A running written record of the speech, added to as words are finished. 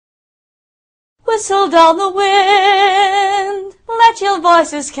Whistle down the wind, let your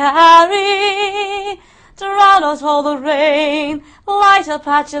voices carry, drown out all the rain, light a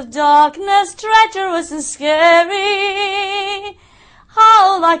patch of darkness, treacherous and scary.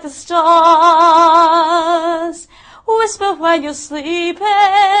 Howl like the stars, whisper when you're sleeping.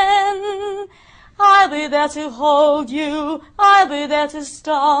 I'll be there to hold you, I'll be there to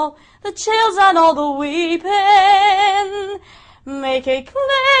stall the chills and all the weeping. Make it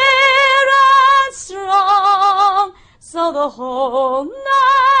clear and strong, so the whole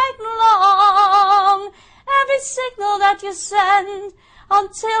night long, every signal that you send,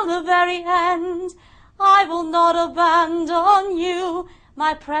 until the very end, I will not abandon you,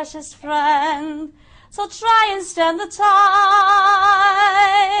 my precious friend. So try and stand the tide,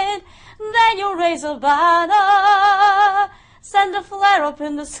 then you'll raise a banner, send a flare up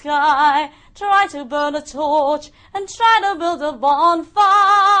in the sky, try to burn a torch, and try to build a bonfire.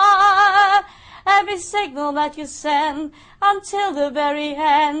 Every signal that you send, until the very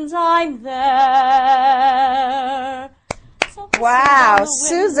end, I'm there. So wow,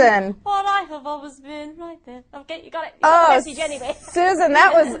 Susan. But I have always been right there. Okay, you got it. You Oh, got the message anyway. Susan,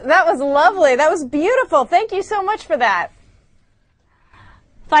 that was lovely. That was beautiful. Thank you so much for that.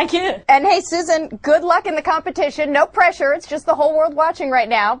 Thank you. And hey, Susan, good luck in the competition. No pressure. It's just the whole world watching right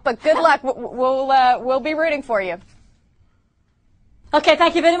now. But good luck. We'll be rooting for you. Okay,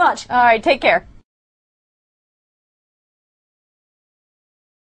 thank you very much. All right, take care.